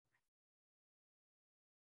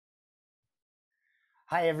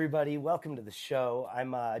Hi, everybody. Welcome to the show.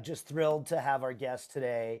 I'm just thrilled to have our guest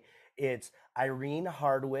today. It's Irene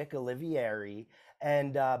Hardwicke Olivieri.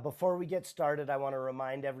 And before we get started, I want to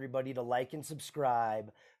remind everybody to like and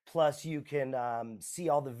subscribe. Plus, you can see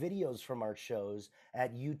all the videos from our shows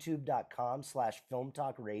at youtube.com/Film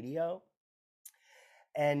Talk Radio.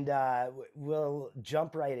 And we'll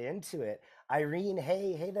jump right into it. Irene,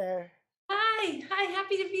 hey there. Hi,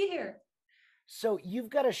 happy to be here. So you've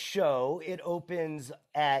got a show. It opens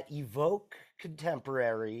at Evoke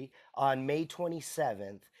Contemporary on May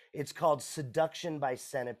 27th. It's called Seduction by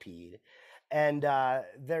Centipede. And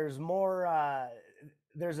there's more,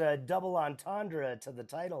 there's a double entendre to the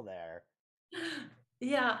title there.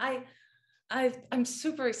 Yeah, I'm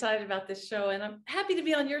super excited about this show, and I'm happy to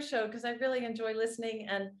be on your show because I really enjoy listening.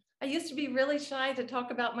 And I used to be really shy to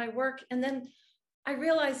talk about my work, and then I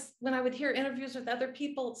realized when I would hear interviews with other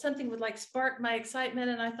people, something would like spark my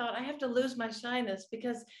excitement, and I thought I have to lose my shyness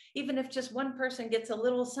because even if just one person gets a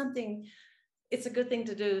little something, it's a good thing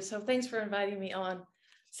to do. So thanks for inviting me on.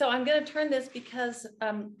 So I'm going to turn this because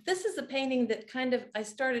this is a painting that kind of I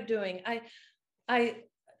started doing. I I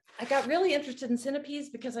got really interested in centipedes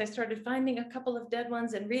because I started finding a couple of dead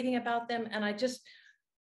ones and reading about them, and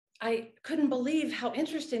I couldn't believe how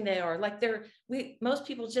interesting they are. Like most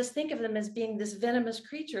people just think of them as being this venomous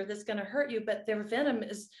creature that's going to hurt you, but their venom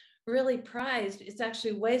is really prized. It's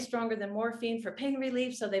actually way stronger than morphine for pain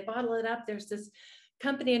relief, so they bottle it up. There's this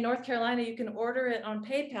company in North Carolina, you can order it on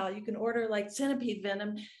PayPal. You can order like centipede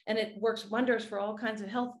venom, and it works wonders for all kinds of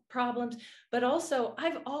health problems. But also,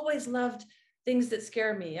 I've always loved things that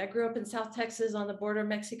scare me. I grew up in South Texas on the border of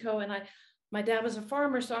Mexico, and my dad was a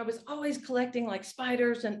farmer, so I was always collecting like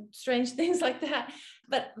spiders and strange things like that.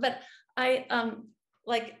 But I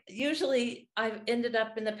like usually I've ended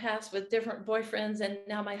up in the past with different boyfriends and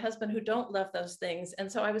now my husband who don't love those things.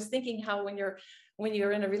 And so I was thinking how when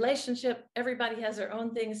you're in a relationship, everybody has their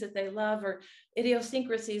own things that they love or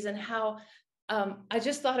idiosyncrasies, and how I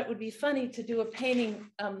just thought it would be funny to do a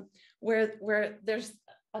painting where there's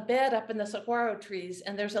a bed up in the saguaro trees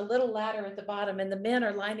and there's a little ladder at the bottom and the men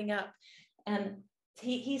are lining up, and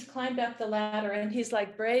he's climbed up the ladder and he's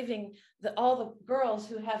like braving all the girls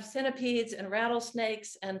who have centipedes and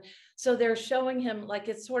rattlesnakes. And so they're showing him like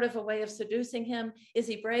it's sort of a way of seducing him. Is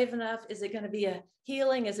he brave enough? Is it going to be a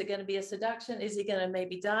healing? Is it going to be a seduction? Is he going to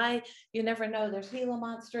maybe die? You never know. There's Gila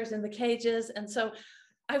monsters in the cages. And so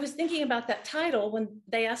I was thinking about that title when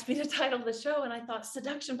they asked me to title the show, and I thought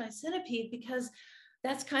Seduction by Centipede, because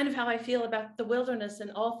that's kind of how I feel about the wilderness and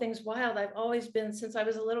all things wild. I've always been, since I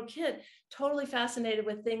was a little kid, totally fascinated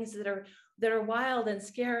with things that are wild and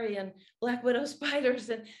scary, and black widow spiders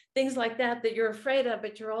and things like that you're afraid of,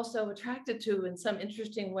 but you're also attracted to in some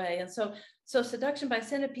interesting way. And so Seduction by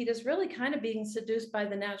Centipede is really kind of being seduced by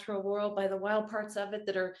the natural world, by the wild parts of it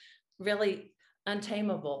that are really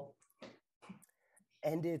untamable.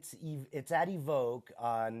 And it's at Evoke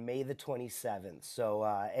on May the 27th. So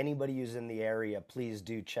anybody who's in the area, please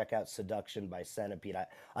do check out Seduction by Centipede.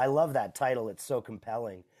 I love that title. It's so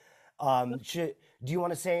compelling. Do you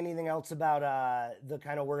want to say anything else about the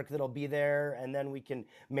kind of work that'll be there? And then we can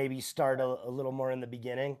maybe start a little more in the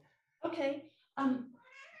beginning. Okay.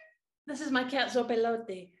 This is my cat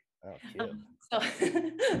Zopelote. Oh, cute.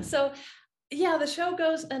 So, so yeah, the show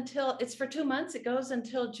goes until it's for 2 months. It goes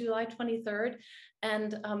until July 23rd.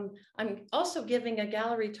 And I'm also giving a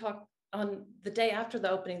gallery talk on the day after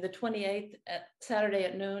the opening, the 28th at Saturday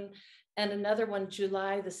at noon, and another one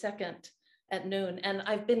July the 2nd at noon. And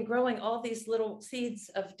I've been growing all these little seeds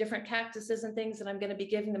of different cactuses and things, and I'm going to be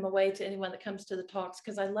giving them away to anyone that comes to the talks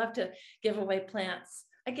because I love to give away plants.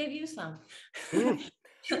 I gave you some.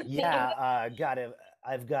 Yeah, got it.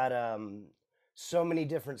 I've got so many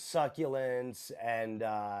different succulents and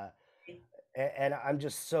I'm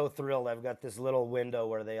just so thrilled. I've got this little window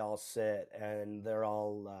where they all sit and they're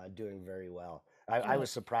all doing very well. I Oh,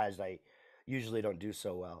 was surprised. I usually don't do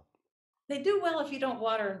so well. they do well if you don't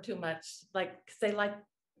water them too much, like 'cause they like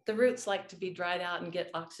the roots like to be dried out and get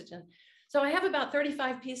oxygen. So I have about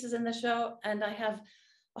 35 pieces in the show, and I have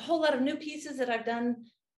a whole lot of new pieces that I've done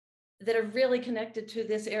that are really connected to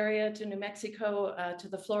this area, to New Mexico, to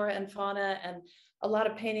the flora and fauna, and a lot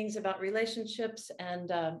of paintings about relationships and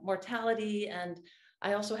mortality. And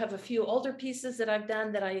I also have a few older pieces that I've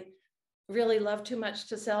done that I really love too much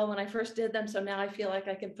to sell when I first did them. So now I feel like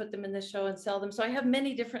I can put them in the show and sell them. So I have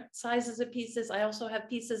many different sizes of pieces. I also have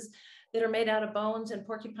pieces that are made out of bones and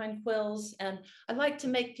porcupine quills. And I like to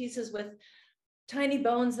make pieces with tiny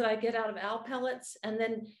bones that I get out of owl pellets. And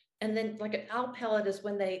then like an owl pellet is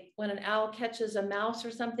when an owl catches a mouse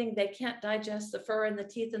or something, they can't digest the fur and the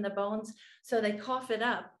teeth and the bones. So they cough it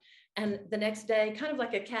up. And the next day, kind of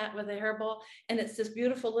like a cat with a hairball, and it's this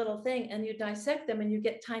beautiful little thing, and you dissect them and you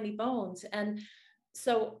get tiny bones. And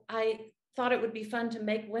so I thought it would be fun to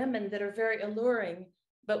make women that are very alluring,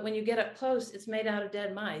 but when you get up close, it's made out of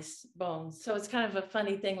dead mice bones. So it's kind of a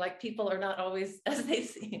funny thing, like people are not always as they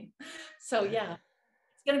seem. So yeah,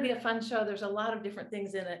 it's going to be a fun show. There's a lot of different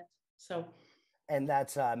things in it. So And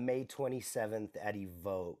that's May 27th at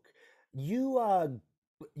Evoke. You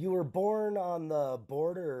you were born on the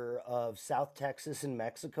border of South Texas and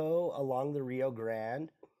Mexico along the Rio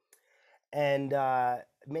Grande. And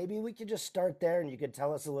maybe we could just start there and you could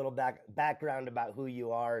tell us a little background about who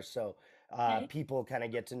you are so okay, people kind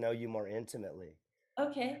of get to know you more intimately.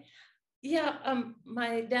 okay. Yeah,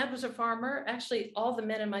 my dad was a farmer. Actually, all the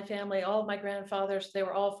men in my family, all of my grandfathers, they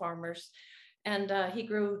were all farmers. And he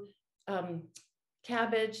grew um,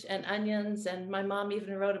 cabbage and onions. And my mom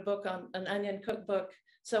even wrote a book on an onion cookbook.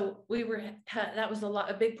 So that was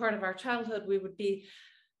a big part of our childhood. We would be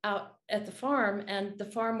out at the farm, and the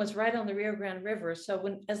farm was right on the Rio Grande River. So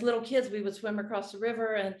when, as little kids, we would swim across the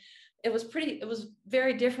river, and it was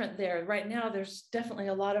very different there. Right now, there's definitely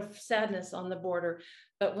a lot of sadness on the border.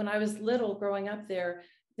 But when I was little growing up there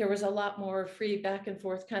was a lot more free back and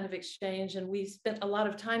forth kind of exchange. And we spent a lot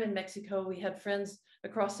of time in Mexico. We had friends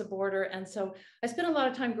across the border. And so I spent a lot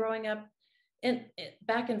of time growing up in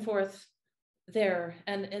back and forth there.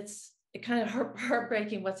 And it kind of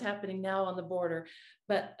heartbreaking what's happening now on the border.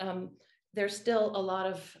 But there's still a lot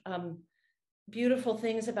of beautiful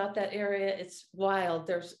things about that area. It's wild.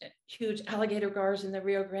 There's huge alligator gars in the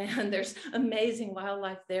Rio Grande. There's amazing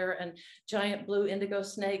wildlife there, and giant blue indigo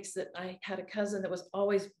snakes. That I had a cousin that was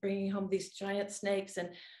always bringing home these giant snakes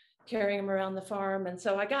and carrying them around the farm. And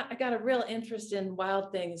so I got a real interest in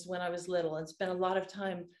wild things when I was little, and spent a lot of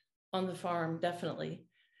time on the farm, definitely.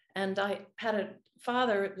 And I had a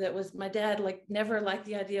father that was my dad, like never liked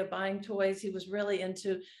the idea of buying toys. He was really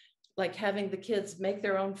into like having the kids make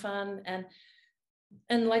their own fun.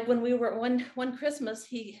 And like when we were one Christmas,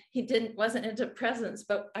 he wasn't into presents,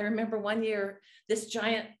 but I remember one year this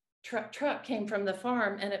giant truck came from the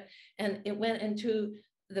farm, and it went into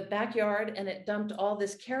the backyard, and it dumped all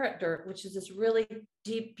this carrot dirt, which is this really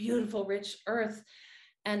deep, beautiful, rich earth.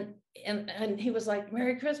 And he was like,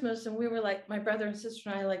 Merry Christmas. And we were like, my brother and sister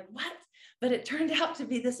and I, like, what? But it turned out to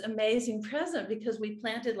be this amazing present, because we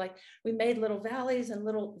made little valleys and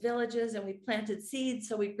little villages, and we planted seeds.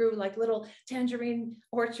 So we grew like little tangerine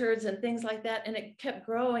orchards and things like that. And it kept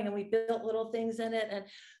growing, and we built little things in it. And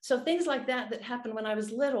so things like that happened when I was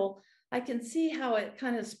little, I can see how it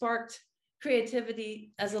kind of sparked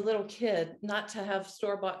creativity as a little kid, not to have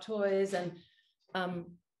store-bought toys. And um,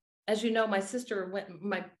 as you know, my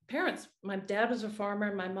dad was a farmer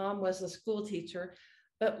and my mom was a school teacher,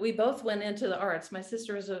 but we both went into the arts. My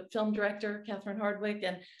sister is a film director, Irene Hardwicke,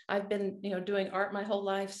 and I've been, doing art my whole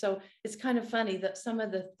life. So it's kind of funny that some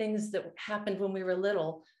of the things that happened when we were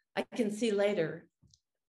little, I can see later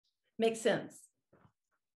make sense.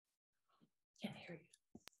 Can't hear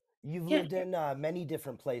you. You've Can't lived hear. in many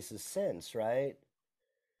different places since, right?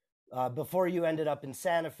 Before you ended up in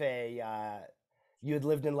Santa Fe, you had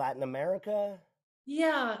lived in Latin America?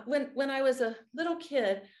 Yeah, when I was a little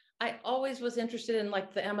kid, I always was interested in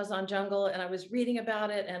like the Amazon jungle, and I was reading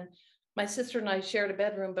about it. And my sister and I shared a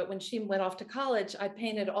bedroom, but when she went off to college, I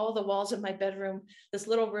painted all the walls of my bedroom. This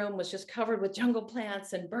little room was just covered with jungle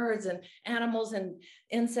plants and birds and animals and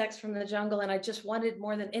insects from the jungle. And I just wanted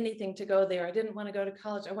more than anything to go there. I didn't want to go to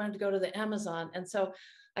college. I wanted to go to the Amazon. And so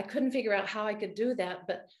I couldn't figure out how I could do that.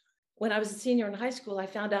 But when I was a senior in high school, I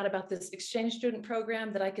found out about this exchange student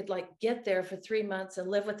program that I could like get there for 3 months and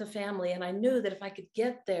live with the family. And I knew that if I could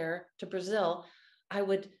get there to Brazil, I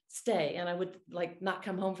would stay, and I would like not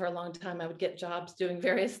come home for a long time. I would get jobs doing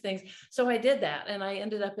various things. So I did that, and I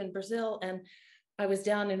ended up in Brazil, and I was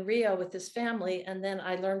down in Rio with this family. And then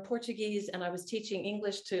I learned Portuguese, and I was teaching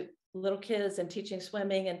English to little kids and teaching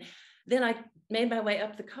swimming. And then I made my way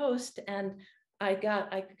up the coast, and I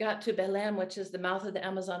got to Belém, which is the mouth of the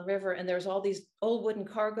Amazon River, and there's all these old wooden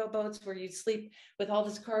cargo boats where you'd sleep with all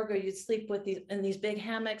this cargo. You'd sleep with these big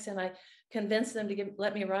hammocks, and I convinced them to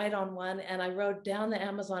let me ride on one, and I rode down the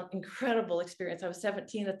Amazon. Incredible experience. I was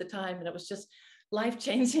 17 at the time, and it was just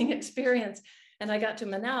life-changing experience. And I got to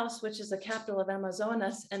Manaus, which is the capital of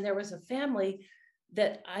Amazonas, and there was a family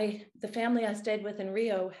the family I stayed with in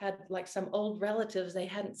Rio had like some old relatives they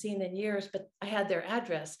hadn't seen in years, but I had their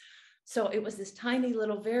address. So it was this tiny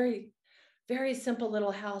little, very, very simple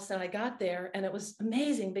little house. And I got there, and it was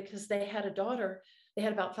amazing because they had a daughter. They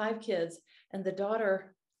had about 5 kids, and the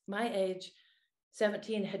daughter, my age,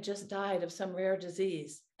 17, had just died of some rare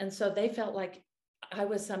disease. And so they felt like I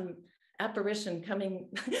was some apparition coming,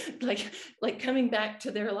 like coming back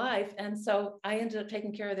to their life. And so I ended up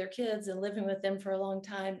taking care of their kids and living with them for a long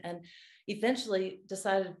time, and eventually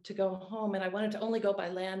decided to go home. And I wanted to only go by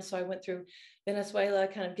land, so I went through Venezuela,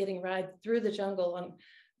 kind of getting ride through the jungle on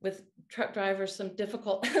with truck drivers, some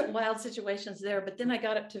difficult wild situations there. But then I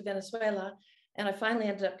got up to Venezuela, and I finally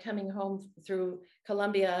ended up coming home through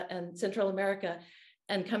Colombia and Central America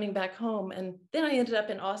and coming back home. And then I ended up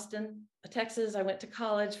in Austin, Texas. I went to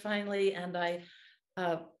college finally, and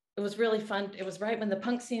it was really fun. It was right when the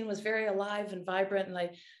punk scene was very alive and vibrant, and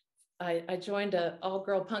I joined an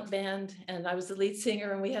all-girl punk band, and I was the lead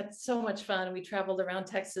singer, and we had so much fun. And we traveled around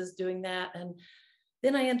Texas doing that. And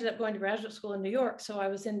then I ended up going to graduate school in New York. So I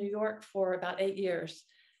was in New York for about 8 years.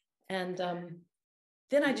 And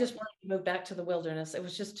then I just wanted to move back to the wilderness. It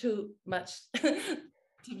was just too much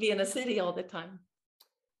to be in a city all the time.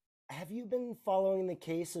 Have you been following the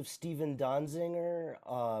case of Stephen Donziger,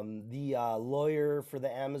 the lawyer for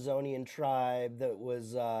the Amazonian tribe that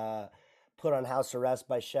was put on house arrest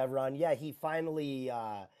by Chevron? Yeah, he finally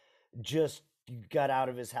just got out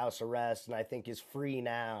of his house arrest and I think is free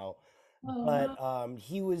now. Oh, But no.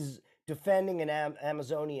 he was defending an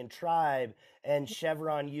Amazonian tribe, and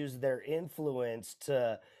Chevron used their influence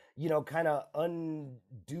to, kind of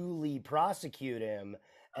unduly prosecute him.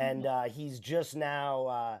 And he's just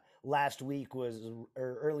now, last week or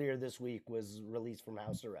earlier this week, was released from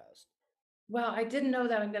house arrest. Wow, I didn't know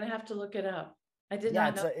that. I'm going to have to look it up. I did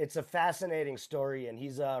Yeah, not it's know. a fascinating story, and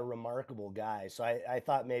he's a remarkable guy. So I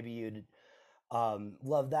thought maybe you'd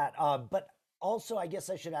love that. But also, I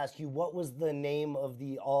guess I should ask you, what was the name of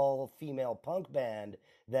the all-female punk band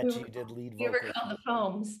We that were you did lead we were vocals called with? the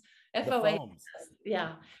Foams, The FOA. Foams.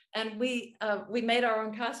 Yeah, and we made our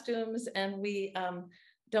own costumes, and we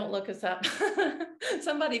don't look us up.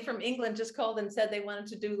 Somebody from England just called and said they wanted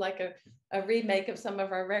to do like a remake of some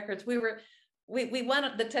of our records. We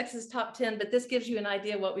won the Texas top 10, but this gives you an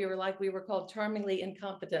idea what we were like. We were called Charmingly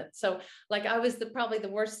Incompetent. So like I was probably the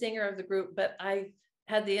worst singer of the group, but I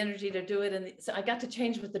had the energy to do it. And so I got to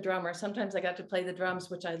change with the drummer. Sometimes I got to play the drums,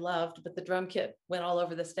 which I loved, but the drum kit went all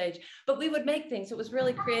over the stage. But we would make things. It was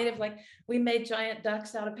really creative. Like we made giant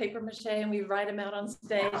ducks out of paper mache and we write them out on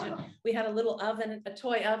stage. And we had a little oven, a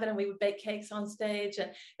toy oven, and we would bake cakes on stage.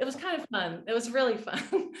 And it was kind of fun. It was really fun.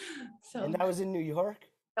 And So that was in New York?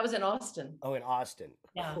 that was in Austin. Oh, in Austin.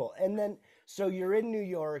 Yeah. Cool. And then, so you're in New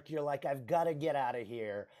York, you're like, I've got to get out of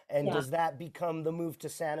here. And Yeah. does that become the move to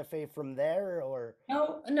Santa Fe from there, or?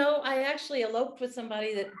 No, no, I actually eloped with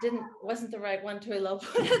somebody that wasn't the right one to elope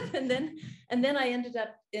with. And then I ended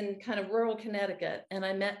up in kind of rural Connecticut, and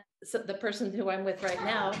I met the person who I'm with right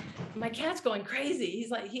now. My cat's going crazy.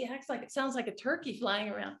 He acts like, it sounds like a turkey flying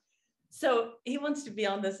around. So he wants to be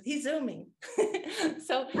on this, he's zooming.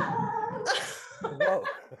 So Whoa.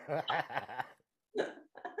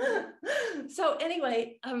 so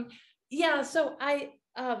anyway, yeah, so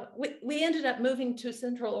we ended up moving to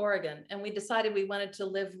Central Oregon, and we decided we wanted to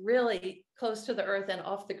live really close to the earth and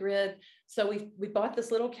off the grid. So we bought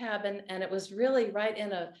this little cabin, and it was really right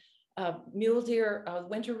in a mule deer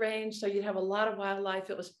winter range. So you'd have a lot of wildlife.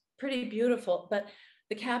 It was pretty beautiful, but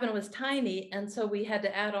the cabin was tiny. And so we had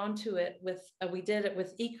to add on to it with, we did it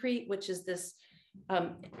with ecrete, which is this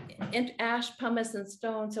ash, pumice, and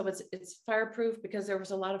stone. So it's fireproof because there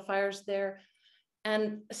was a lot of fires there.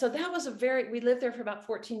 And so that was we lived there for about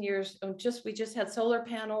 14 years. And we just had solar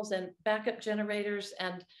panels and backup generators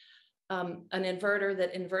and an inverter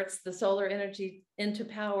that inverts the solar energy into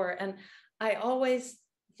power. And I always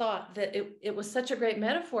thought that it was such a great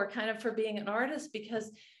metaphor kind of for being an artist,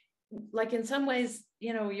 because like in some ways,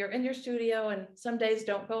 you're in your studio and some days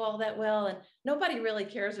don't go all that well. And nobody really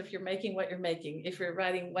cares if you're making what you're making, if you're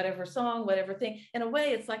writing whatever song, whatever thing. In a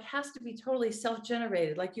way, it's like has to be totally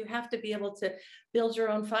self-generated. Like you have to be able to build your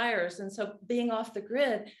own fires. And so being off the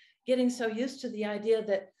grid, getting so used to the idea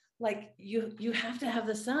that like you have to have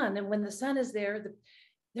the sun. And when the sun is there,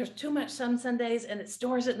 there's too much sun some days, and it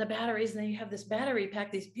stores it in the batteries. And then you have this battery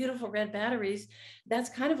pack, these beautiful red batteries. That's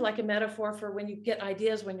kind of like a metaphor for when you get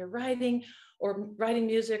ideas when you're writing or writing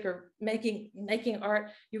music or making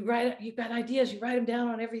art. You've got ideas, you write them down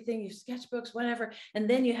on everything, you sketchbooks, whatever. And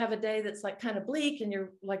then you have a day that's like kind of bleak and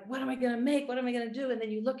you're like, what am I going to make? What am I going to do? And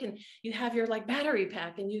then you look and you have your like battery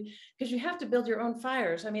pack, and because you have to build your own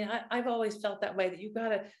fires. I mean, I've always felt that way, that you've got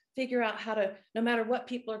to figure out how to, no matter what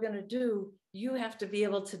people are going to do, you have to be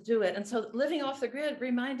able to do it. And so living off the grid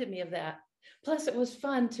reminded me of that. Plus it was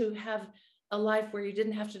fun to have a life where you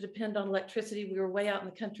didn't have to depend on electricity. We were way out in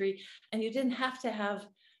the country, and you didn't have to have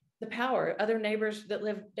the power. Other neighbors that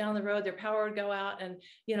live down the road, their power would go out, and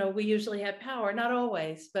we usually had power, not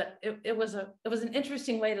always, but it was an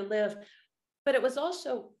interesting way to live. But it was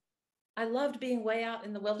also, I loved being way out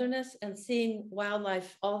in the wilderness and seeing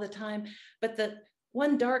wildlife all the time. But the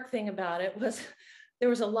one dark thing about it was there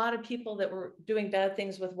was a lot of people that were doing bad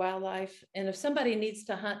things with wildlife. And if somebody needs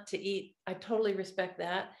to hunt to eat, I totally respect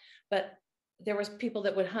that. But there was people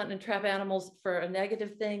that would hunt and trap animals for a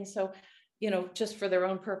negative thing. So, just for their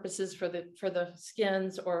own purposes, for the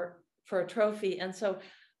skins or for a trophy. And so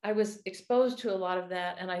I was exposed to a lot of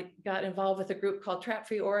that. And I got involved with a group called Trap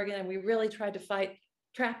Free Oregon. And we really tried to fight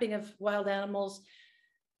trapping of wild animals,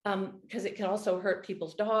 because it can also hurt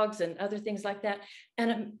people's dogs and other things like that.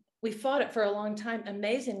 And we fought it for a long time.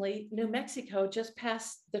 Amazingly, New Mexico just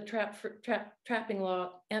passed the trapping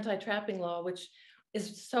law, anti-trapping law, which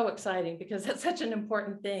is so exciting because that's such an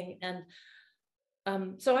important thing. And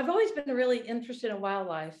so I've always been really interested in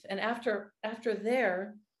wildlife. And after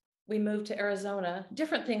there, we moved to Arizona.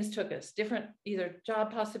 Different things took us, different either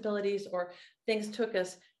job possibilities or things took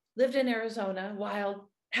us. Lived in Arizona, wild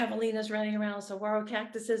javelinas running around, saguaro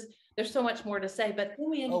cactuses. There's so much more to say, but then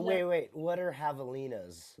we Oh, ended up. wait. What are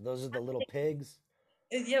javelinas? Those are the little pigs?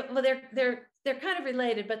 Yeah, well, they're kind of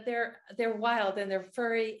related, but they're wild and they're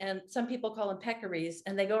furry, and some people call them peccaries,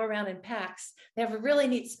 and they go around in packs. They have a really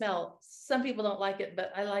neat smell. Some people don't like it,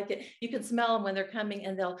 but I like it. You can smell them when they're coming,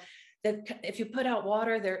 and if you put out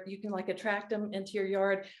water, you can like attract them into your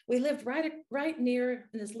yard. We lived right near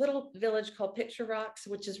this little village called Picture Rocks,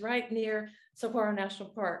 which is right near Saguaro National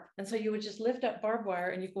Park. And so you would just lift up barbed wire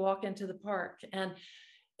and you could walk into the park, and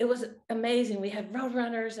it was amazing. We had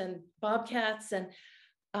roadrunners and bobcats, and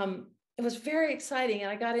it was very exciting. And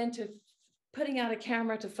I got into putting out a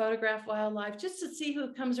camera to photograph wildlife just to see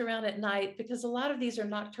who comes around at night, because a lot of these are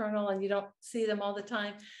nocturnal and you don't see them all the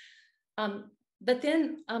time. But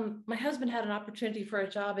then my husband had an opportunity for a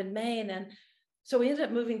job in Maine. And so we ended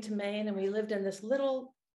up moving to Maine, and we lived in this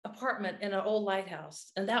little apartment in an old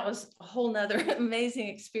lighthouse. And that was a whole nother amazing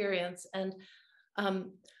experience. And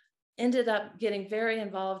ended up getting very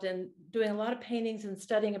involved in doing a lot of paintings and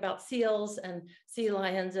studying about seals and sea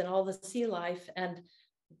lions and all the sea life and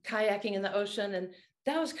kayaking in the ocean. And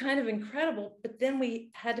that was kind of incredible. But then we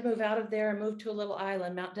had to move out of there and move to a little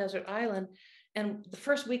island, Mount Desert Island. And the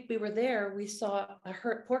first week we were there, we saw a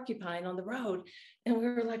hurt porcupine on the road, and we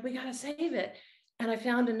were like, we got to save it. And I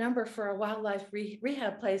found a number for a wildlife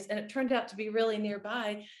rehab place, and it turned out to be really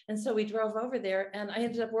nearby. And so we drove over there, and I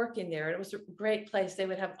ended up working there. And it was a great place. They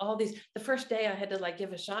would have all these, the first day I had to like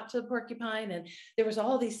give a shot to the porcupine, and there was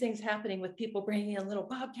all these things happening with people bringing in little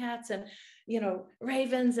bobcats and,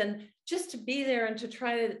 ravens, and just to be there and to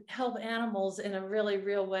try to help animals in a really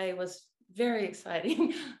real way was very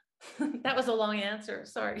exciting. That was a long answer.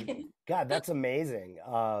 Sorry. God, that's amazing.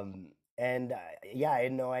 And yeah, I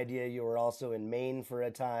had no idea you were also in Maine for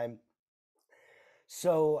a time.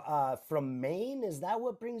 So from Maine, is that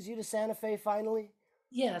what brings you to Santa Fe finally?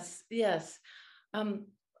 Yes, yes. Um,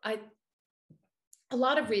 I a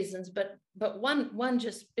lot of reasons, but one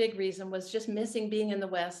just big reason was just missing being in the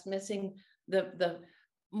West, missing the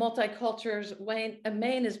multicultures.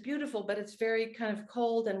 Maine is beautiful, but it's very kind of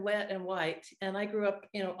cold and wet and white. And I grew up,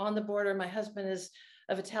 on the border. My husband is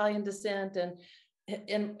of Italian descent, and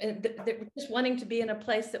just wanting to be in a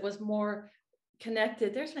place that was more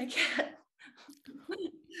connected. There's my cat.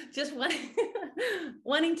 Just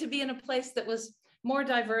wanting to be in a place that was more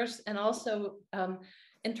diverse, and also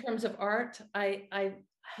in terms of art. I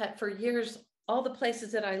had for years, all the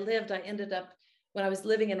places that I lived, I ended up, when I was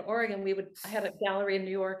living in Oregon, I had a gallery in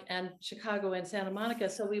New York and Chicago and Santa Monica.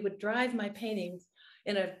 So we would drive my paintings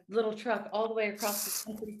in a little truck all the way across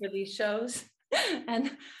the country for these shows.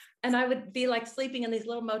 And I would be like sleeping in these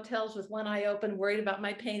little motels with one eye open, worried about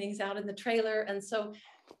my paintings out in the trailer. And so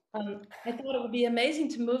I thought it would be amazing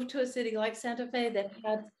to move to a city like Santa Fe that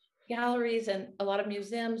had galleries and a lot of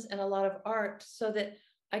museums and a lot of art, so that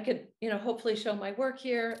I could, hopefully show my work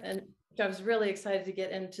here. And I was really excited to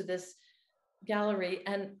get into this gallery.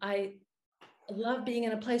 And I love being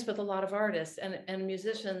in a place with a lot of artists and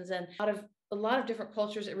musicians and a lot of different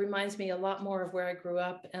cultures. It reminds me a lot more of where I grew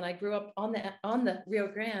up. And I grew up on the Rio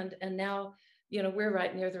Grande, and now, we're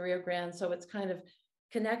right near the Rio Grande. So it's kind of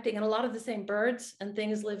connecting, and a lot of the same birds and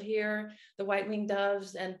things live here, the white-winged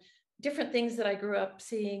doves and different things that I grew up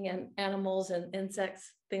seeing, and animals and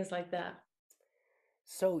insects, things like that.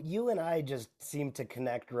 So you and I just seem to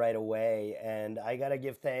connect right away, and I gotta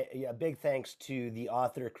give a big thanks to the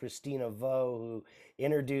author Christina Vo, who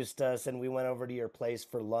introduced us, and we went over to your place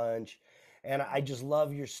for lunch. And I just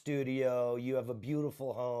love your studio. You have a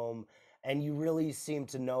beautiful home, and you really seem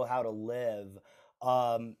to know how to live.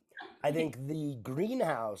 Um, I think the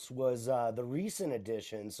greenhouse was the recent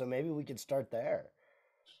addition, so maybe we could start there.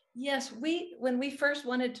 Yes, when we first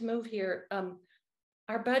wanted to move here,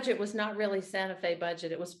 our budget was not really Santa Fe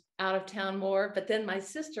budget. It was out of town more. But then my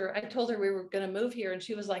sister, I told her we were going to move here, and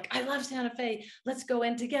she was like, "I love Santa Fe. Let's go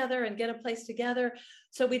in together and get a place together."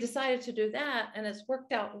 So we decided to do that, and it's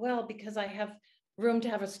worked out well because I have room to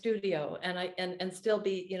have a studio and still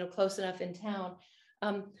be close enough in town.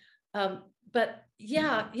 Um, but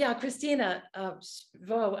yeah, Christina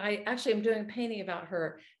Vo, I actually am doing a painting about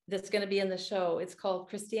her that's going to be in the show. It's called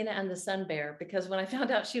Christina and the Sun Bear, because when I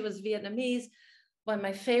found out she was Vietnamese, one of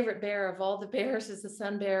my favorite bear of all the bears is the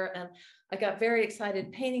sun bear, and I got very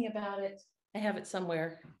excited painting about it. I have it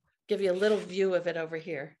somewhere. Give you a little view of it over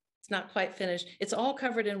here. It's not quite finished. It's all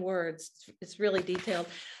covered in words. It's really detailed.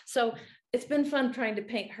 So it's been fun trying to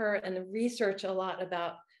paint her and research a lot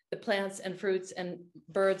about the plants and fruits and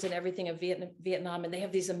birds and everything of Vietnam. And they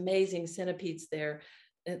have these amazing centipedes there.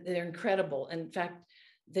 They're incredible. In fact,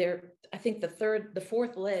 I think the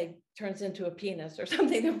fourth leg turns into a penis or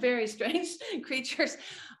something. They're very strange creatures.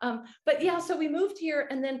 But yeah, so we moved here,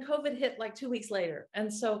 and then COVID hit like 2 weeks later.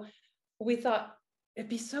 And so we thought it'd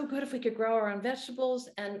be so good if we could grow our own vegetables.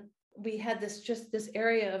 And we had this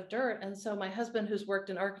area of dirt. And so my husband, who's worked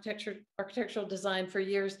in architectural design for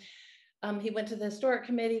years, he went to the historic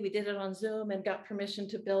committee. We did it on Zoom and got permission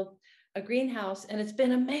to build a greenhouse, and it's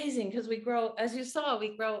been amazing because we grow, as you saw,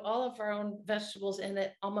 we grow all of our own vegetables in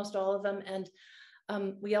it, almost all of them. And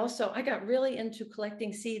I got really into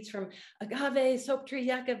collecting seeds from agave, soap tree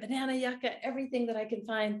yucca, banana yucca, everything that I can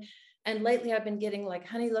find. And lately I've been getting like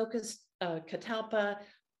honey locust, catalpa,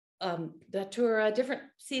 datura, different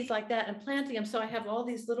seeds like that, and planting them. So I have all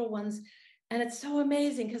these little ones, and it's so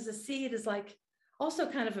amazing because the seed is like also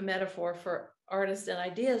kind of a metaphor for artists and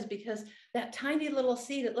ideas, because that tiny little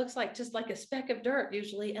seed, it looks like just like a speck of dirt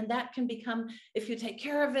usually, and that can become, if you take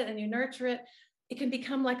care of it and you nurture it, it can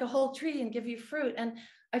become like a whole tree and give you fruit. And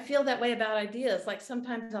I feel that way about ideas. Like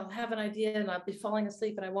sometimes I'll have an idea and I'll be falling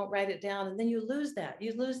asleep and I won't write it down, and then you lose that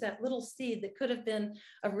little seed that could have been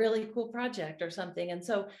a really cool project or something. And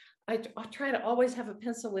so I try to always have a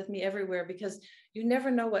pencil with me everywhere, because you never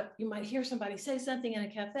know what you might hear somebody say something in a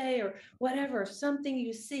cafe or whatever, something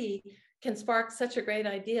you see can spark such a great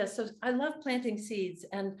idea. So I love planting seeds.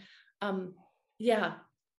 And yeah,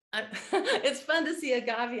 it's fun to see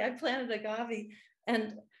agave. I planted agave,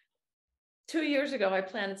 and 2 years ago I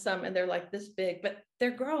planted some, and they're like this big, but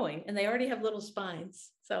they're growing and they already have little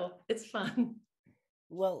spines. So it's fun.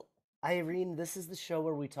 Well, Irene, this is the show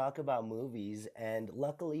where we talk about movies, and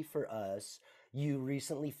luckily for us, you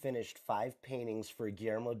recently finished 5 paintings for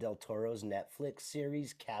Guillermo del Toro's Netflix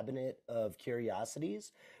series, Cabinet of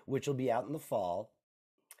Curiosities, which will be out in the fall.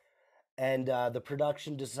 And the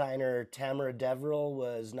production designer Tamara Deverell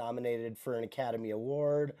was nominated for an Academy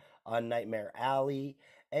Award on Nightmare Alley,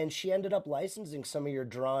 and she ended up licensing some of your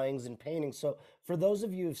drawings and paintings. So, for those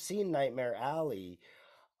of you who've seen Nightmare Alley,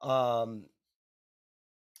 um,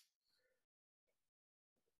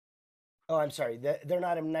 oh, I'm sorry. They're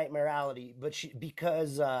not in Nightmare Alley, but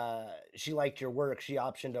because she liked your work, she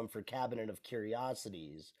optioned them for Cabinet of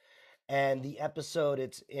Curiosities. And the episode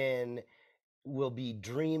it's in will be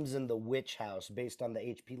Dreams in the Witch House, based on the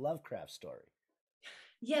H.P. Lovecraft story.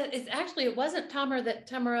 Yeah, it wasn't Tamara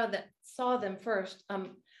that saw them first.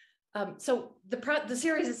 So the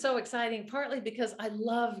series is so exciting, partly because I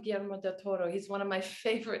love Guillermo del Toro. He's one of my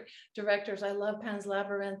favorite directors. I love Pan's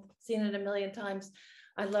Labyrinth, seen it a million times.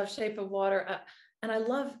 I love Shape of Water, and I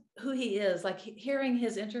love who he is. Like hearing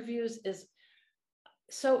his interviews is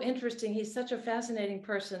so interesting. He's such a fascinating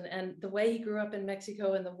person, and the way he grew up in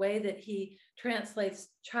Mexico and the way that he translates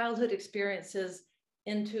childhood experiences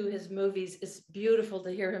into his movies is beautiful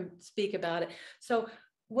to hear him speak about it. So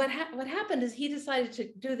what happened is he decided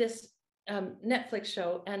to do this Netflix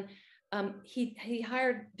show, and he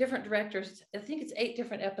hired different directors. I think it's 8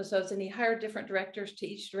 different episodes, and he hired different directors to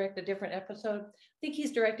each direct a different episode. I think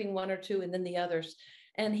he's directing 1 or 2, and then the others.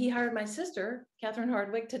 And he hired my sister, Catherine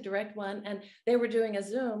Hardwicke, to direct one, and they were doing a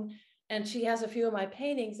Zoom, and she has a few of my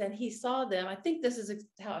paintings, and he saw them. I think this is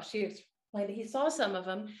how she explained it. He saw some of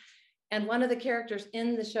them, and one of the characters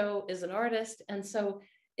in the show is an artist, and so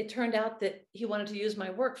it turned out that he wanted to use my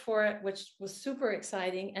work for it, which was super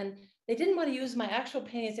exciting. And they didn't want to use my actual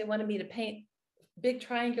paintings. They wanted me to paint big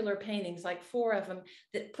triangular paintings, like 4 of them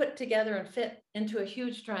that put together and fit into a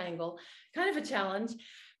huge triangle, kind of a challenge.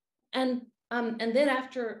 And then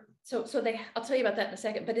after, I'll tell you about that in a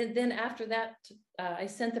second. But then after that, I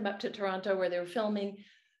sent them up to Toronto where they were filming.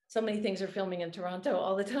 so many things are filming in Toronto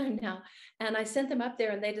all the time now. And I sent them up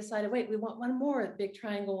there and they decided, wait, we want one more big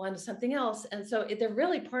triangle one, something else. And so they're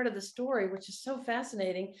really part of the story, which is so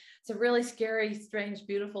fascinating. It's a really scary, strange,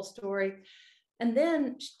 beautiful story. And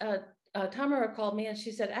then Tamara called me and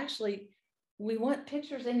she said, actually, we want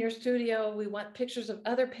pictures in your studio. We want pictures of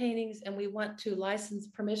other paintings and we want to license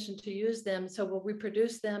permission to use them. So we'll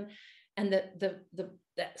reproduce them. And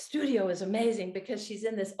that studio is amazing because she's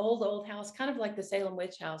in this old house, kind of like the Salem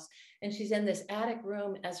witch house. And she's in this attic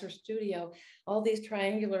room as her studio, all these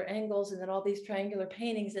triangular angles and then all these triangular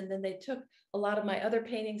paintings. And then they took a lot of my other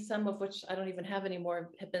paintings, some of which I don't even have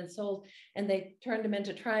anymore, have been sold. And they turned them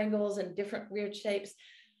into triangles and different weird shapes.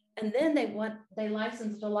 And then they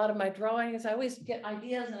licensed a lot of my drawings. I always get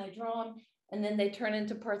ideas and I draw them and then they turn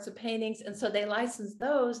into parts of paintings. And so they licensed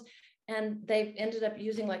those and they ended up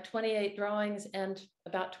using like 28 drawings and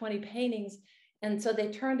about 20 paintings. And so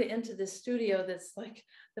they turned it into this studio that's like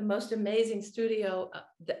the most amazing studio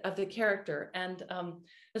of the character. And it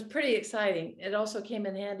was pretty exciting. It also came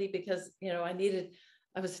in handy because, you know,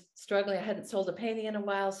 I was struggling. I hadn't sold a painting in a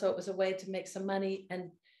while. So it was a way to make some money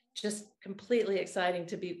and just completely exciting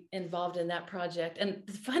to be involved in that project. And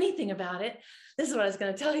the funny thing about it, this is what I was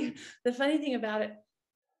going to tell you. The funny thing about it,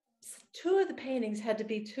 two of the paintings had to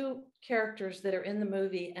be two characters that are in the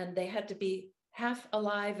movie and they had to be half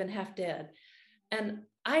alive and half dead. And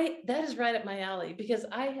that is right up my alley because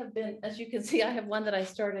I have been, as you can see, I have one that I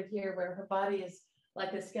started here where her body is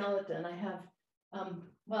like a skeleton. I have,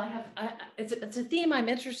 it's a theme I'm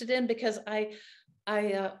interested in because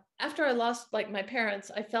after I lost like my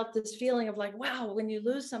parents, I felt this feeling of like, wow, when you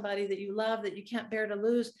lose somebody that you love, that you can't bear to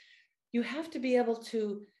lose, you have to be able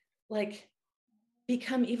to like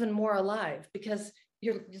become even more alive because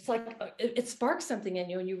it's like it sparks something in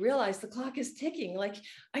you and you realize the clock is ticking. Like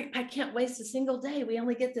I can't waste a single day. We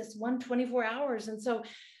only get this 24 hours. And so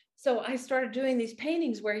I started doing these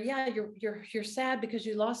paintings where, yeah, you're sad because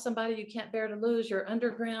you lost somebody you can't bear to lose. You're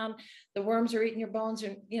underground. The worms are eating your bones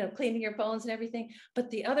and, you know, cleaning your bones and everything. But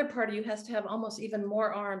the other part of you has to have almost even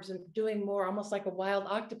more arms and doing more, almost like a wild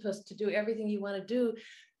octopus to do everything you want to do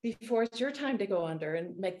before it's your time to go under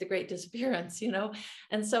and make the great disappearance, you know?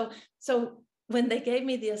 And so when they gave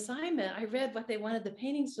me the assignment, I read what they wanted the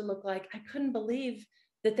paintings to look like. I couldn't believe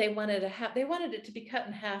that they wanted it to be cut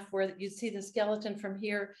in half where you'd see the skeleton from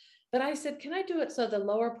here. But I said, can I do it so the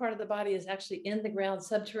lower part of the body is actually in the ground,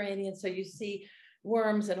 subterranean, so you see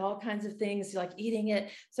worms and all kinds of things like eating it.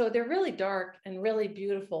 So they're really dark and really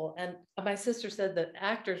beautiful. And my sister said that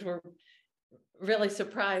actors were really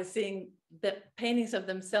surprised seeing the paintings of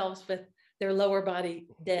themselves with their lower body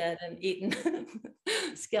dead and eaten,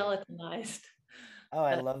 skeletonized. Oh,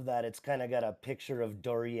 I love that. It's kind of got a picture of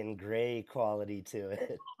Dorian Gray quality to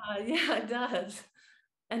it. Yeah, it does.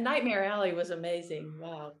 And Nightmare Alley was amazing.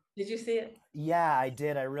 Wow. Did you see it? Yeah, I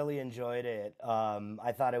did. I really enjoyed it.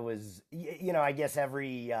 I thought it was, you know, I guess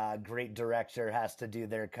every great director has to do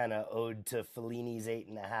their kind of ode to Fellini's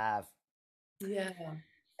 8.5. Yeah.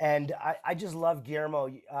 And I just love Guillermo.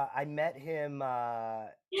 I met him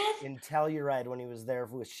Yes. in Telluride when he was there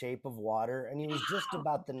with Shape of Water, and he was just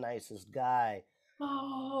about the nicest guy.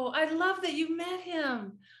 Oh, I love that you met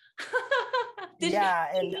him. Did Yeah,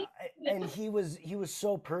 he? and he was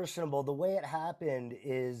so personable. The way it happened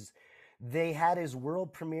is they had his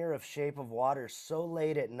world premiere of Shape of Water so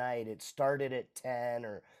late at night. It started at 10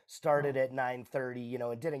 or started Oh, at 9:30, you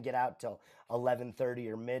know, it didn't get out till 11:30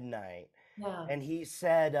 or midnight. yeah. And he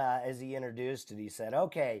said, as he introduced it, he said,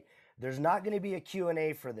 okay, there's not going to be a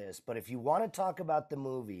Q&A for this, but if you want to talk about the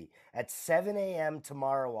movie at 7 a.m.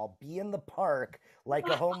 tomorrow, I'll be in the park like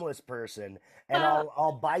a homeless person and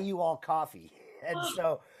I'll buy you all coffee. And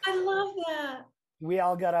so I love that. we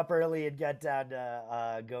all got up early and got down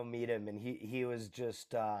to go meet him. And he was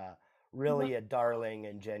just really a darling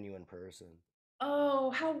and genuine person. Oh,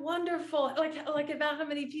 how wonderful. Like about how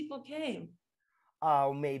many people came?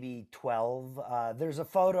 Oh, maybe 12. There's a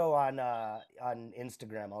photo on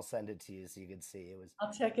Instagram. I'll send it to you so you can see. It was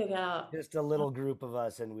I'll check it out. just a little group of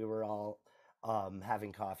us, and we were all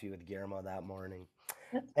having coffee with Guillermo that morning.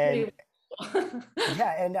 That's And pretty cool.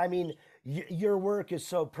 yeah, and I mean, your work is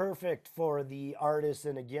so perfect for the artist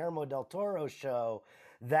in a Guillermo del Toro show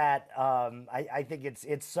that I think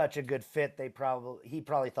it's such a good fit. He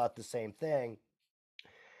probably thought the same thing.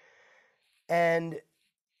 And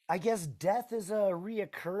I guess death is a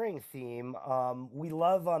reoccurring theme. We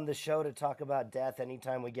love on the show to talk about death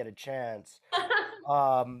anytime we get a chance.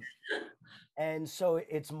 Um, and so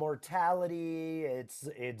it's mortality, it's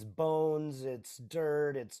bones, it's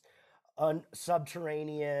dirt, it's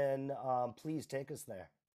subterranean. Please take us there.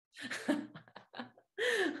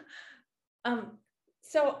 um,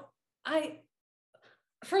 So I,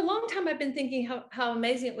 for a long time, I've been thinking how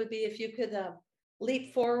amazing it would be if you could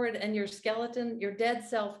leap forward and your skeleton, your dead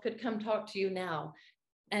self could come talk to you now.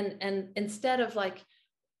 And instead of like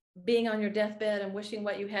being on your deathbed and wishing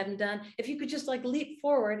what you hadn't done, if you could just like leap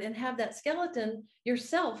forward and have that skeleton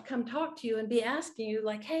yourself come talk to you and be asking you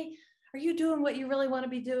like, hey, are you doing what you really want to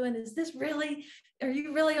be doing? Is this really, are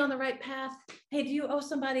you really on the right path? Hey, do you owe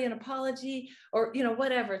somebody an apology? Or, you know,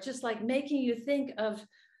 whatever, just like making you think of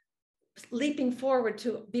leaping forward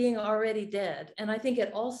to being already dead. And I think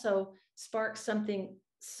it also sparks something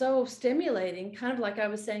so stimulating, kind of like I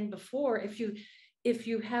was saying before, if you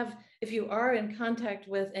are in contact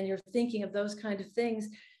with and you're thinking of those kind of things,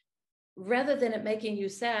 rather than it making you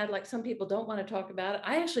sad, like some people don't want to talk about it,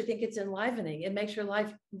 I actually think it's enlivening. It makes your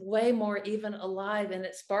life way more even alive, and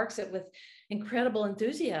it sparks it with incredible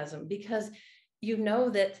enthusiasm, because you know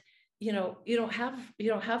that, you know, you don't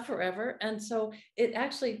have forever. And so it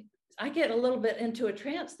actually, I get a little bit into a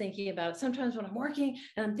trance thinking about it. Sometimes when I'm working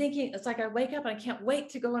and I'm thinking, it's like I wake up and I can't wait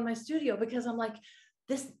to go in my studio, because I'm like,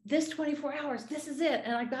 this 24 hours, this is it.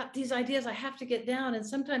 And I got these ideas I have to get down. And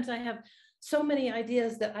sometimes I have so many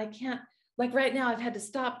ideas that I can't, like right now, I've had to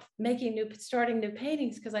stop starting new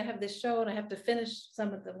paintings because I have this show and I have to finish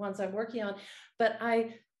some of the ones I'm working on. But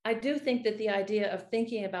I do think that the idea of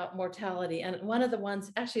thinking about mortality, and one of the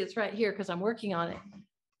ones, actually it's right here because I'm working on it.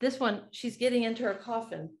 This one, she's getting into her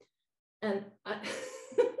coffin, and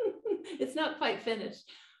it's not quite finished,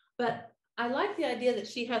 but I like the idea that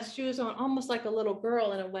she has shoes on almost like a little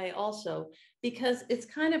girl in a way also, because it's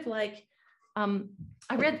kind of like,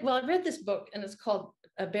 I read this book and it's called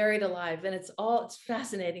Buried Alive, and it's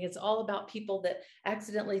fascinating. It's all about people that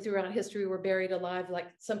accidentally throughout history were buried alive. Like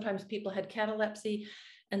sometimes people had catalepsy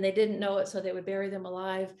and they didn't know it, so they would bury them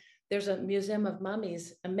alive. There's a museum of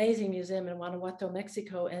mummies, amazing museum in Guanajuato,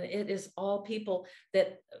 Mexico, and it is all people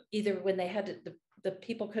that either when they had to, the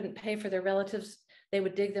people couldn't pay for their relatives, they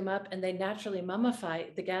would dig them up and they naturally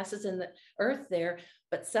mummify the gases in the earth there.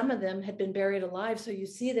 But some of them had been buried alive, so you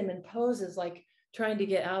see them in poses like trying to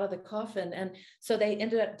get out of the coffin. And so they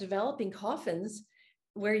ended up developing coffins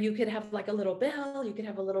where you could have like a little bell, you could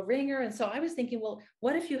have a little ringer. And so I was thinking, well,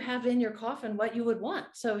 what if you have in your coffin what you would want?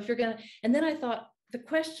 So if you're gonna, and then I thought, the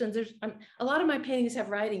questions, there's a lot of my paintings have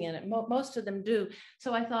writing in it. Most of them do.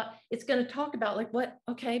 So I thought it's going to talk about like what,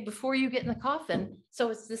 okay, before you get in the coffin. So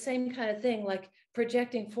it's the same kind of thing, like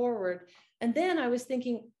projecting forward. And then I was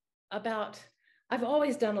thinking about, I've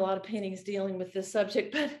always done a lot of paintings dealing with this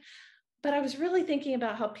subject, but I was really thinking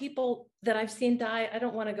about how people that I've seen die, I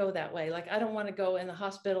don't want to go that way. Like, I don't want to go in the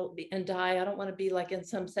hospital and die. I don't want to be like in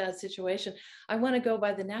some sad situation. I want to go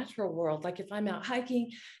by the natural world. Like if I'm out hiking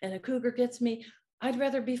and a cougar gets me, I'd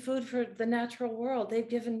rather be food for the natural world. They've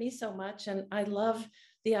given me so much, and I love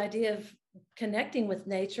the idea of connecting with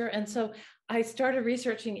nature. And so I started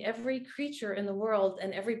researching every creature in the world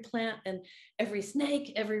and every plant and every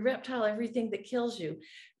snake, every reptile, everything that kills you.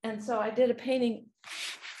 And so I did a painting.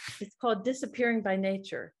 It's called Disappearing by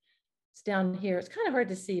Nature. It's down here. It's kind of hard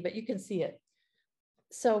to see, but you can see it.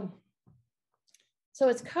 So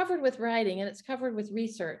it's covered with writing and it's covered with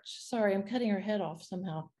research. Sorry, I'm cutting her head off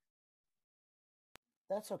somehow.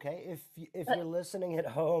 That's okay. If you're listening at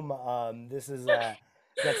home, this is got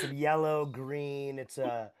some yellow, green. It's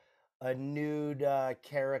a nude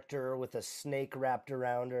character with a snake wrapped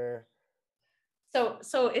around her.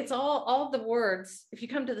 So it's all the words. If you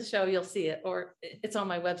come to the show, you'll see it, or it's on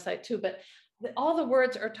my website too. But all the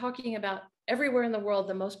words are talking about everywhere in the world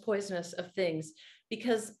the most poisonous of things,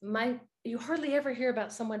 because you hardly ever hear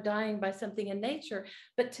about someone dying by something in nature.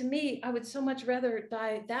 But to me, I would so much rather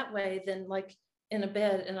die that way than like in a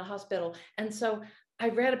bed in a hospital. And so I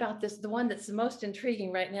read about this. The one that's the most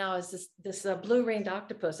intriguing right now is this blue-ringed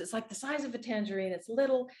octopus. It's like the size of a tangerine. It's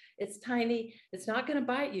little, it's tiny. It's not going to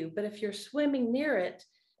bite you. But if you're swimming near it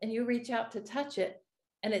and you reach out to touch it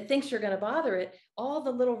and it thinks you're going to bother it, all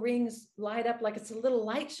the little rings light up like it's a little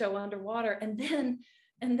light show underwater. And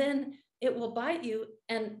then it will bite you.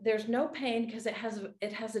 And there's no pain because it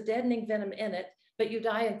has a deadening venom in it, but you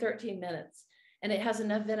die in 13 minutes. And it has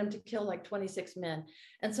enough venom to kill like 26 men.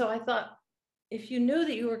 And so I thought, if you knew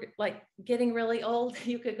that you were like getting really old,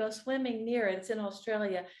 you could go swimming near it. It's in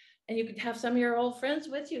Australia, and you could have some of your old friends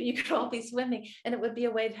with you. You could all be swimming, and it would be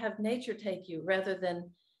a way to have nature take you rather than.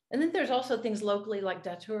 And then there's also things locally like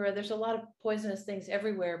datura. There's a lot of poisonous things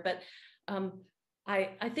everywhere, but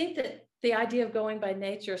I think that the idea of going by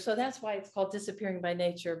nature. So that's why it's called Disappearing by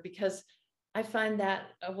Nature, because I find that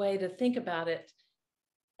a way to think about it.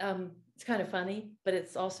 It's kind of funny, but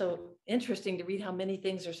it's also interesting to read how many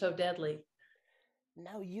things are so deadly.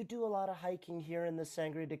 Now, you do a lot of hiking here in the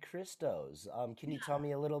Sangre de Cristos. Can you tell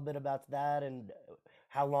me a little bit about that and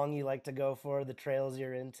how long you like to go for, the trails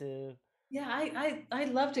you're into? Yeah, I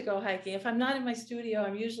love to go hiking. If I'm not in my studio,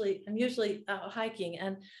 I'm usually out hiking,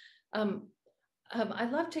 and um, I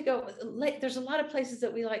love to go. Like, there's a lot of places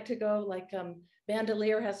that we like to go. Like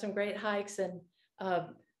Bandelier has some great hikes, and uh,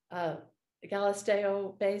 uh,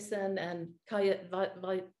 Galisteo Basin and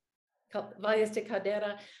Valles de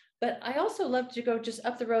Caldera. But I also love to go just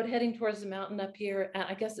up the road, heading towards the mountain up here.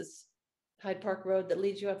 I guess it's Hyde Park Road that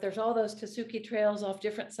leads you up. There's all those Tasuki trails off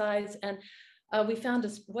different sides, and we found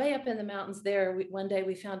us way up in the mountains there. One day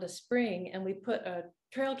we found a spring, and we put a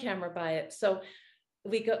trail camera by it. So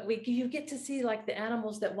you get to see like the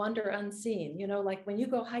animals that wander unseen. Like when you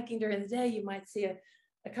go hiking during the day, you might see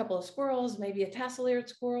a couple of squirrels, maybe a tassel-eared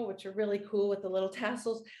squirrel, which are really cool with the little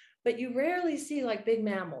tassels, but you rarely see like big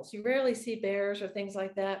mammals. You rarely see bears or things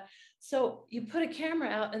like that. So you put a camera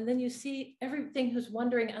out and then you see everything who's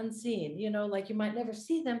wandering unseen. Like you might never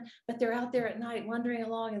see them, but they're out there at night wandering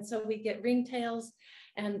along. And so we get ringtails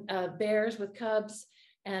and bears with cubs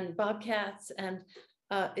and bobcats, and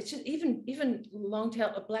it's just even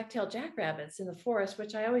long-tailed black-tailed jackrabbits in the forest,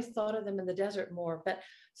 which I always thought of them in the desert more. But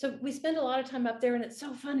so we spend a lot of time up there, and it's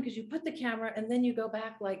so fun because you put the camera and then you go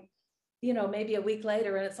back like, maybe a week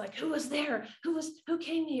later, and it's like, who was there? Who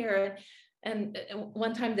came here? And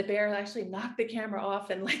one time the bear actually knocked the camera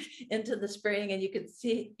off and like into the spring, and you could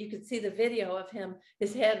see the video of him,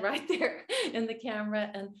 his head right there in the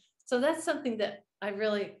camera. And so that's something that I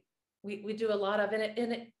really we do a lot of, and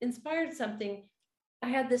it inspired something. I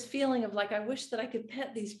had this feeling of like, I wish that I could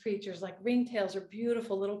pet these creatures. Like ringtails are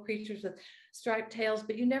beautiful little creatures with striped tails,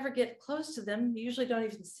 but you never get close to them. You usually don't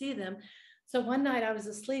even see them. So one night I was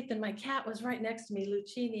asleep and my cat was right next to me,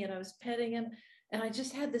 Lucini, and I was petting him. And I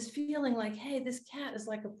just had this feeling like, hey, this cat is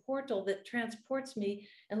like a portal that transports me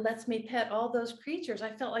and lets me pet all those creatures.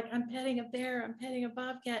 I felt like I'm petting a bear, I'm petting a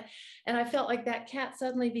bobcat. And I felt like that cat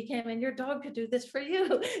suddenly became, and your dog could do this for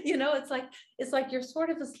you. It's like you're sort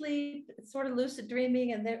of asleep, it's sort of lucid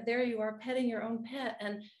dreaming, and there you are petting your own pet.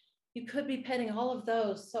 And you could be petting all of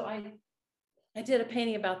those. So I did a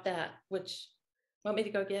painting about that, which, want me to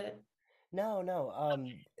go get it? No, no.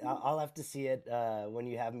 I'll have to see it when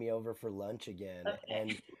you have me over for lunch again. Okay.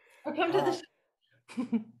 And Or come to the uh, show.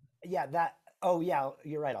 yeah, that. Oh, yeah,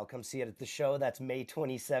 you're right. I'll come see it at the show. That's May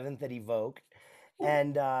 27th at Evoke.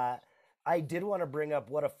 And I did want to bring up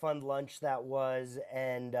what a fun lunch that was.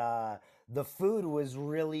 And the food was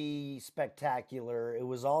really spectacular. It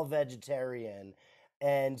was all vegetarian.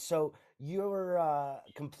 And so you're a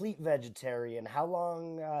complete vegetarian. How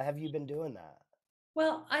long have you been doing that?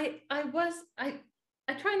 Well, I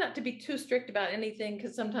try not to be too strict about anything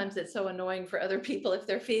because sometimes it's so annoying for other people if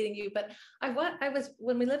they're feeding you. But I was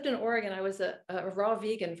when we lived in Oregon, I was a raw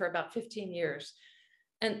vegan for about 15 years.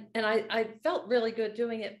 And I felt really good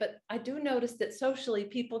doing it, but I do notice that socially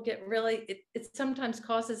people get really, it sometimes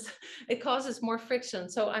causes it causes more friction.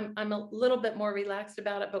 So I'm a little bit more relaxed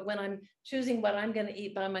about it. But when I'm choosing what I'm going to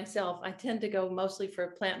eat by myself, I tend to go mostly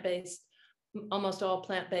for plant-based, almost all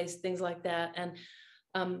plant-based things like that. And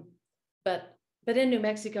um, but in New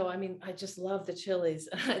Mexico, I mean, I just love the chilies.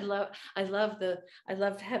 I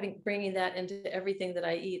love having bringing that into everything that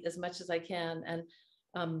I eat as much as I can. And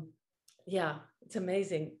um, yeah, it's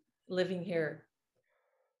amazing living here.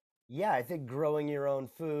 Yeah, I think growing your own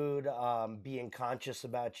food, being conscious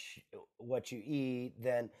about what you eat,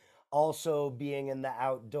 then also being in the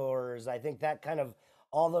outdoors. I think that kind of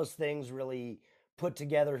all those things really put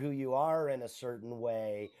together who you are in a certain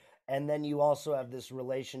way. And then you also have this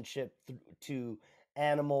relationship to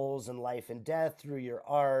animals and life and death through your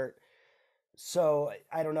art. So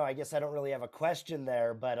I don't know. I guess I don't really have a question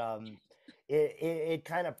there, but it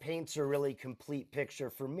kind of paints a really complete picture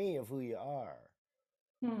for me of who you are.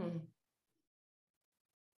 Hmm.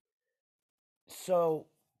 So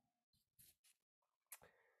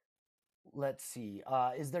let's see.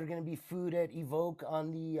 Is there going to be food at Evoke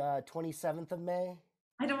on the 27th of May?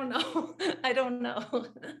 I don't know. I don't know.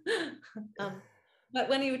 um, but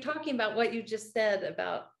when you were talking about what you just said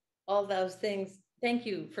about all those things, thank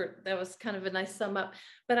you for that was kind of a nice sum up.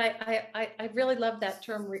 But I really love that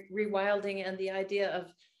term rewilding and the idea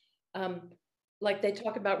of um, like they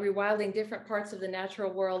talk about rewilding different parts of the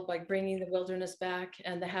natural world, like bringing the wilderness back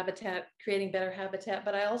and the habitat, creating better habitat.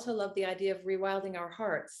 But I also love the idea of rewilding our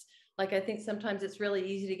hearts. Like I think sometimes it's really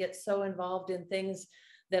easy to get so involved in things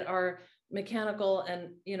that are mechanical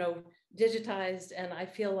and digitized, and I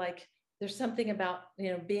feel like there's something about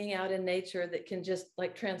being out in nature that can just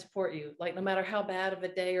like transport you, like no matter how bad of a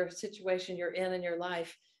day or situation you're in your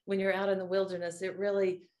life, when you're out in the wilderness, it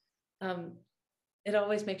really um, it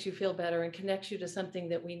always makes you feel better and connects you to something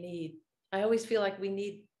that we need. I always feel like we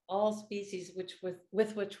need all species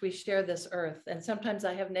with which we share this earth. And sometimes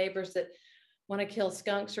I have neighbors that want to kill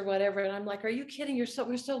skunks or whatever. And I'm like, are you kidding? We're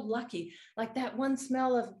so lucky. Like that one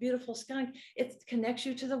smell of beautiful skunk, it connects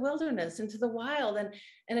you to the wilderness and to the wild. And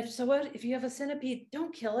if so, what if you have a centipede,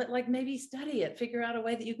 don't kill it. Like maybe study it, figure out a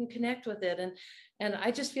way that you can connect with it. And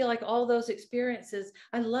I just feel like all those experiences,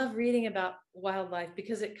 I love reading about wildlife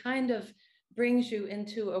because it kind of brings you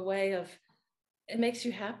into a way of, it makes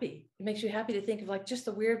you happy. It makes you happy to think of like just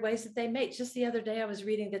the weird ways that they mate. Just the other day, I was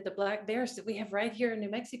reading that the black bears that we have right here in New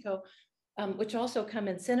Mexico, which also come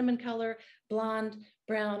in cinnamon color, blonde,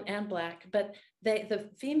 brown, and black. But the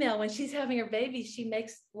female, when she's having her baby, she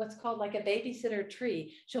makes what's called like a babysitter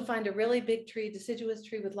tree. She'll find a really big tree, deciduous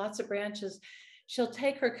tree with lots of branches. She'll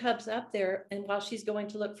take her cubs up there, and while she's going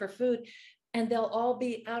to look for food, and they'll all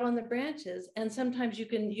be out on the branches. And sometimes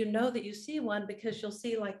you know that you see one because you'll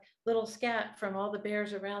see like little scat from all the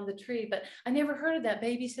bears around the tree. But I never heard of that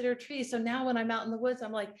babysitter tree. So now when I'm out in the woods,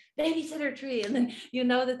 I'm like, babysitter tree. And then you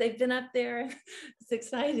know that they've been up there. It's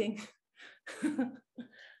exciting.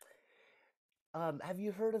 Have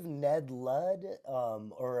you heard of Ned Ludd,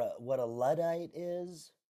 or what a Luddite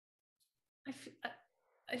is? I, f-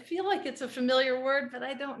 I feel like it's a familiar word, but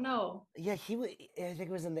I don't know. Yeah, I think it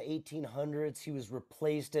was in the 1800s. He was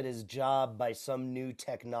replaced at his job by some new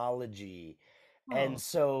technology. And Oh.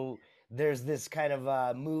 so there's this kind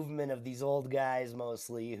of movement of these old guys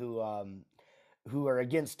mostly who are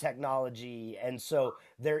against technology. And so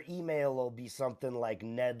their email will be something like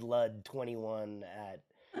nedlud21 at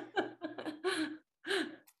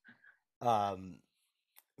um,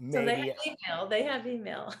 So they maybe. have email. They have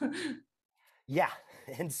email. Yeah.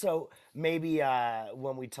 And so maybe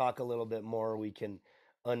when we talk a little bit more, we can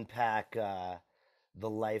unpack the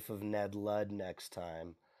life of Ned Ludd next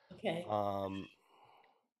time. Okay. Um,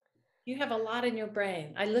 You have a lot in your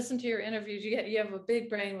brain. I listen to your interviews. You have a big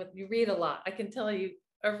brain with you read a lot. I can tell you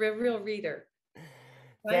a real reader,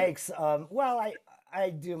 right? Thanks. Well, I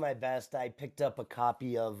do my best. I picked up a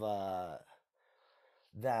copy of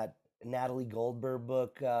that Natalie Goldberg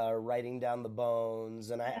book, Writing Down the Bones,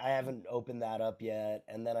 and I haven't opened that up yet.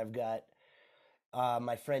 And then I've got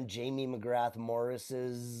my friend Jamie McGrath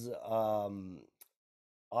Morris's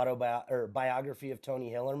biography of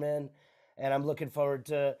Tony Hillerman, and I'm looking forward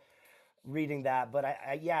to reading that. But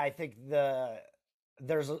yeah, I think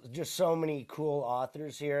there's just so many cool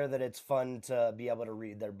authors here that it's fun to be able to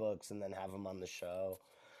read their books and then have them on the show.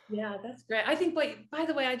 Yeah, that's great. I think by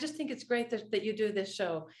the way, I just think it's great that you do this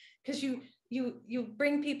show because you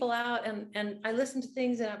bring people out and I listen to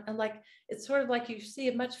things and I'm like, it's sort of like you see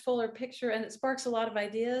a much fuller picture and it sparks a lot of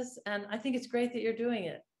ideas. And I think it's great that you're doing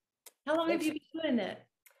it. How long have Thanks. you been doing it?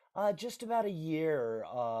 Just about a year,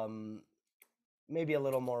 maybe a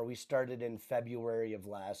little more. We started in February of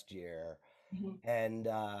last year, Mhm.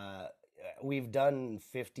 and we've done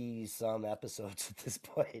 50 some episodes at this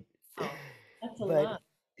point. Oh, that's a But lot.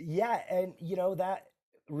 yeah, and that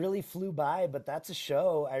really flew by, but that's a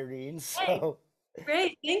show, Irene. Hey, So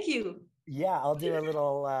great. Thank you. yeah, I'll do a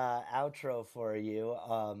little outro for you.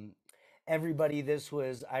 Everybody, this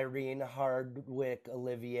was Irene Hardwicke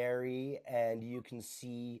Olivieri, and you can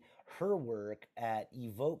see her work at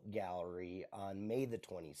Evoke Gallery on May the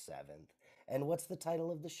 27th. And what's the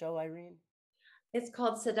title of the show, Irene? It's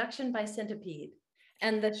called Seduction by Centipede.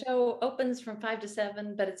 And the show opens from 5 to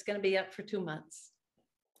 7, but it's going to be up for 2 months.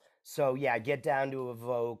 So yeah, get down to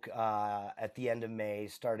Evoke at the end of May,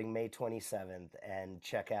 starting May 27th, and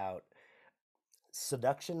check out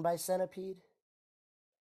Seduction by Centipede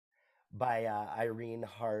by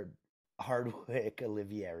Hardwicke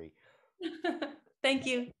Olivieri. Thank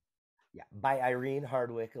you. Yeah, by Irene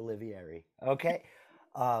Hardwicke Olivieri. Okay.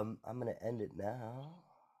 I'm gonna end it now.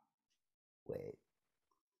 Wait,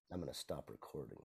 I'm gonna stop recording.